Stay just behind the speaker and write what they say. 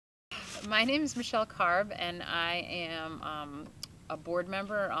My name is Michelle Karb, and I am a board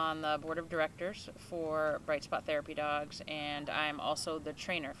member on the board of directors for Bright Spot Therapy Dogs, and I'm also the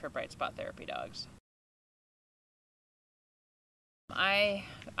trainer for Bright Spot Therapy Dogs. I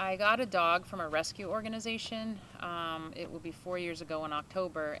got a dog from a rescue organization. It will be 4 years ago in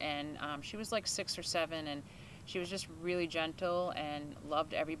October, and she was like 6 or 7, and she was just really gentle and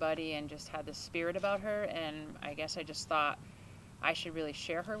loved everybody and just had this spirit about her, and I guess I just thought I should really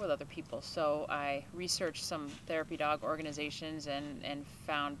share her with other people. So I researched some therapy dog organizations and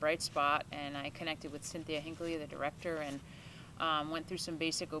found Bright Spot, and I connected with Cynthia Hinckley, the director, and went through some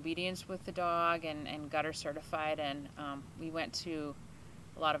basic obedience with the dog and got her certified. And we went to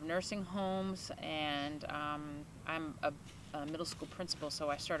a lot of nursing homes, and I'm a middle school principal,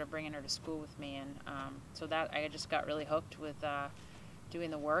 so I started bringing her to school with me, and so that I just got really hooked with doing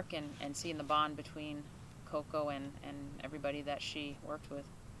the work and seeing the bond between Coco and everybody that she worked with.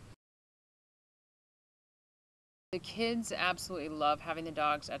 The kids absolutely love having the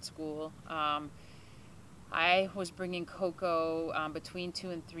dogs at school. I was bringing Coco between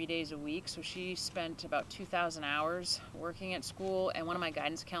 2 and 3 days a week, so she spent about 2,000 hours working at school, and one of my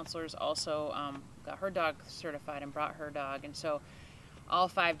guidance counselors also got her dog certified and brought her dog, and so all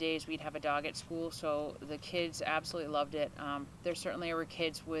 5 days we'd have a dog at school, so the kids absolutely loved it. There certainly were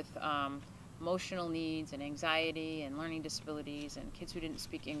kids with emotional needs and anxiety and learning disabilities and kids who didn't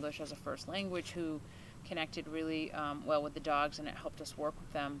speak English as a first language who connected really well with the dogs, and it helped us work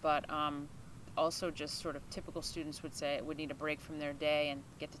with them. But also just sort of typical students would need a break from their day and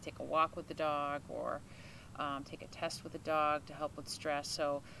get to take a walk with the dog or take a test with the dog to help with stress.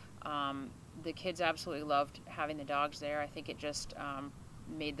 So the kids absolutely loved having the dogs there. I think it just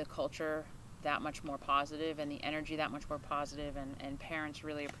made the culture that much more positive and the energy that much more positive, and parents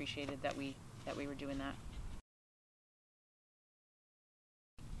really appreciated that we were doing that.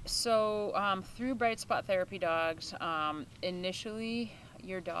 So through Bright Spot Therapy Dogs, initially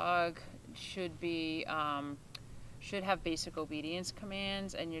your dog should have basic obedience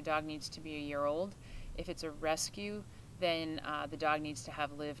commands, and your dog needs to be a year old. If it's a rescue, then the dog needs to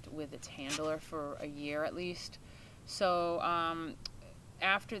have lived with its handler for a year at least. So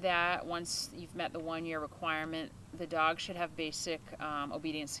after that, once you've met the 1 year requirement, the dog should have basic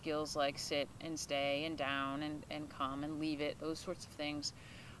obedience skills like sit and stay and down and come and leave it, those sorts of things.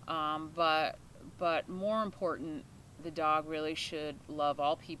 But more important, the dog really should love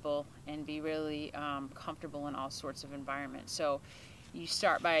all people and be really comfortable in all sorts of environments. So you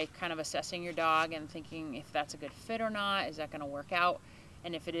start by kind of assessing your dog and thinking if that's a good fit or not, is that going to work out?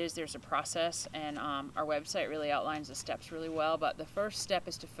 And if it is, there's a process, and our website really outlines the steps really well. But the first step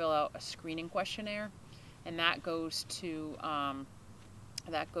is to fill out a screening questionnaire, and that goes to our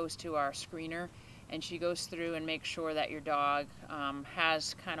screener, and she goes through and makes sure that your dog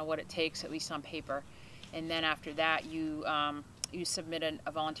has kind of what it takes, at least on paper. And then after that, you submit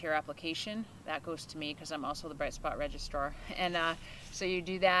a volunteer application. That goes to me because I'm also the Bright Spot registrar. And so you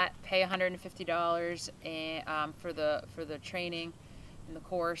do that, pay $150 for the training in the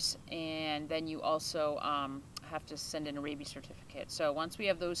course, and then you also have to send in a rabies certificate. So once we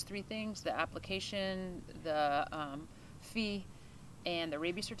have those 3 things, the application, the fee, and the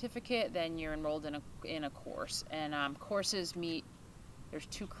rabies certificate, then you're enrolled in a course. And courses there's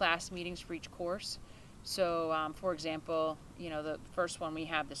 2 class meetings for each course. So for example, the first one we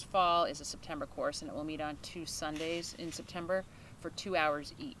have this fall is a September course, and it will meet on 2 Sundays in September for 2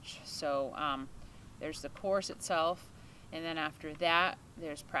 hours each. So there's the course itself, and then after that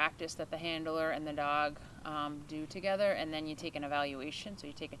there's practice that the handler and the dog do together, and then you take an evaluation. So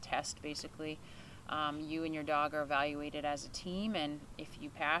you take a test basically. You and your dog are evaluated as a team, and if you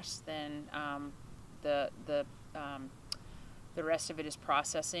pass, then the rest of it is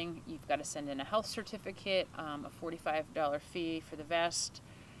processing. You've got to send in a health certificate, a $45 fee for the vest,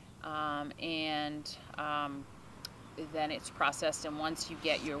 and then it's processed. And once you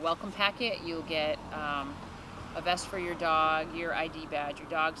get your welcome packet, you'll get a vest for your dog, your ID badge, your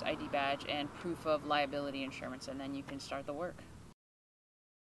dog's ID badge, and proof of liability insurance, and then you can start the work.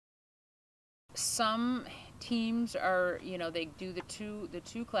 Some teams are, they do the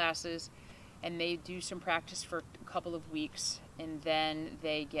two classes, and they do some practice for a couple of weeks, and then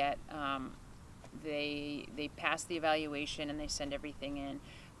they get they pass the evaluation and they send everything in.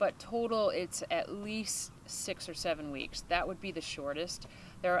 But total, it's at least 6 or 7 weeks. That would be the shortest.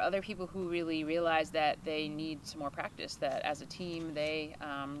 There are other people who really realize that they need some more practice, that as a team they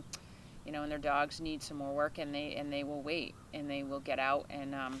and their dogs need some more work, and they will wait, and they will get out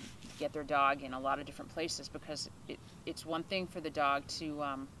and get their dog in a lot of different places, because it's one thing for the dog to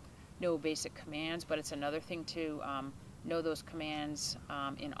know basic commands, but it's another thing to know those commands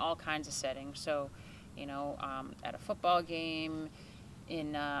in all kinds of settings. So, at a football game,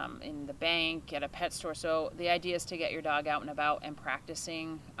 in the bank, at a pet store. So the idea is to get your dog out and about and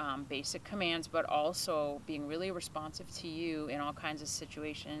practicing basic commands, but also being really responsive to you in all kinds of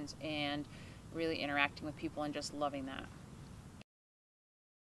situations and really interacting with people and just loving that.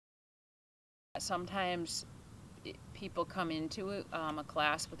 Sometimes people come into a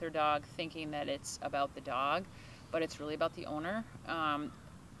class with their dog thinking that it's about the dog, but it's really about the owner.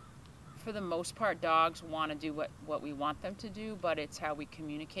 For the most part, dogs want to do what we want them to do, but it's how we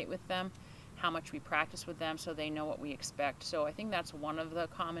communicate with them, how much we practice with them, so they know what we expect. So I think that's one of the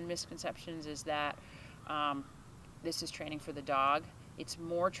common misconceptions, is that this is training for the dog. It's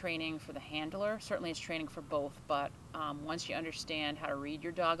more training for the handler. Certainly it's training for both, but once you understand how to read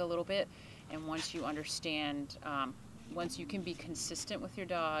your dog a little bit, and once you understand, once you can be consistent with your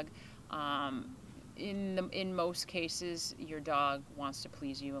dog, in most cases, your dog wants to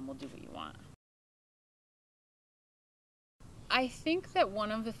please you and will do what you want. I think that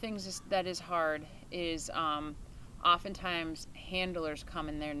one of the things that is hard is oftentimes handlers come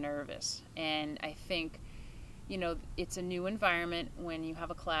and they're nervous. And I think, it's a new environment when you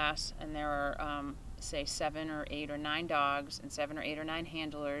have a class and there are, say, 7 or 8 or 9 dogs and 7 or 8 or 9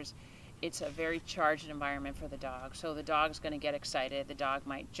 handlers. It's a very charged environment for the dog. So the dog's going to get excited. The dog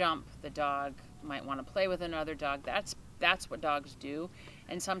might jump. The dog might want to play with another dog. That's what dogs do.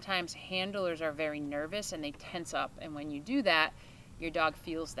 And sometimes handlers are very nervous and they tense up. And when you do that, your dog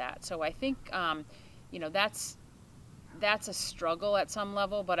feels that. So I think, that's a struggle at some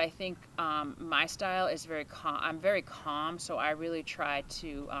level. But I think my style is very calm. I'm very calm. So I really try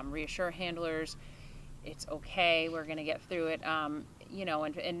to reassure handlers. It's okay. We're going to get through it. And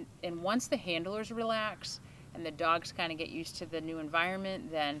once the handlers relax and the dogs kind of get used to the new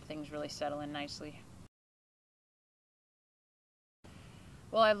environment, then things really settle in nicely.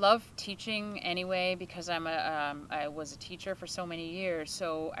 Well, I love teaching anyway because I was a teacher for so many years.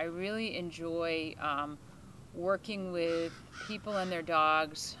 So I really enjoy working with people and their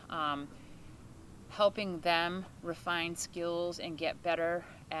dogs, helping them refine skills and get better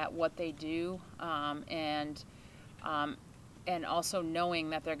at what they do, and also knowing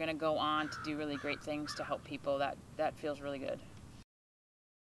that they're going to go on to do really great things to help people. That feels really good.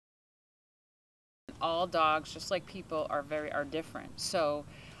 All dogs, just like people, are different. So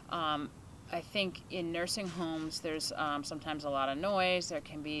I think in nursing homes there's sometimes a lot of noise. There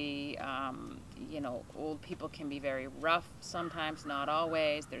can be old people can be very rough sometimes, not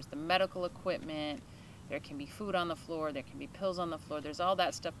always. There's the medical equipment. There can be food on the floor. There can be pills on the floor. There's all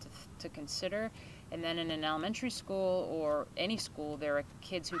that stuff to consider. And then in an elementary school or any school, there are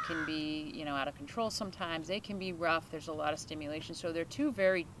kids who can be, out of control sometimes. They can be rough. There's a lot of stimulation. So they're two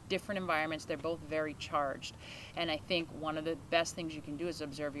very different environments. They're both very charged. And I think one of the best things you can do is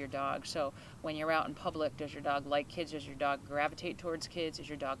observe your dog. So when you're out in public, does your dog like kids? Does your dog gravitate towards kids? Is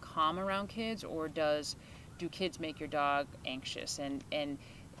your dog calm around kids? Or do kids make your dog anxious? And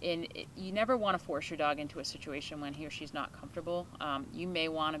you never want to force your dog into a situation when he or she's not comfortable. You may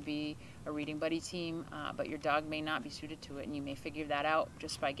want to be a reading buddy team, but your dog may not be suited to it, and you may figure that out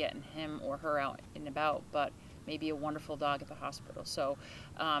just by getting him or her out and about, but maybe a wonderful dog at the hospital. So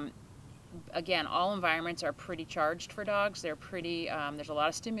again, all environments are pretty charged for dogs. They're pretty, there's a lot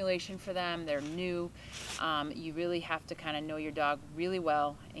of stimulation for them. They're new. You really have to kind of know your dog really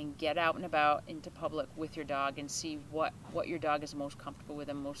well and get out and about into public with your dog and see what your dog is most comfortable with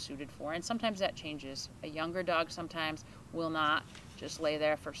and most suited for. And sometimes that changes. A younger dog sometimes will not just lay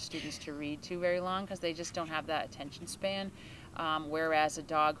there for students to read to very long because they just don't have that attention span. Whereas a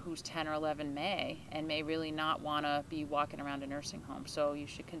dog who's 10 or 11 may really not want to be walking around a nursing home. So you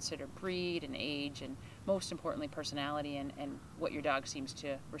should consider breed and age and most importantly personality and what your dog seems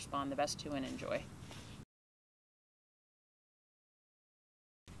to respond the best to and enjoy.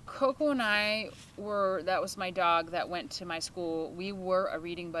 Coco and I that was my dog that went to my school. We were a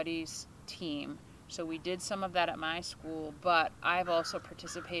Reading Buddies team. So we did some of that at my school, but I've also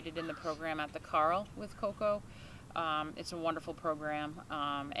participated in the program at the Karb with Coco. It's a wonderful program,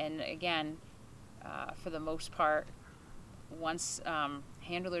 and again, for the most part, once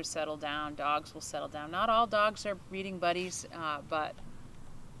handlers settle down, dogs will settle down. Not all dogs are reading buddies, but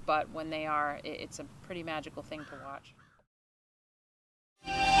when they are, it's a pretty magical thing to watch.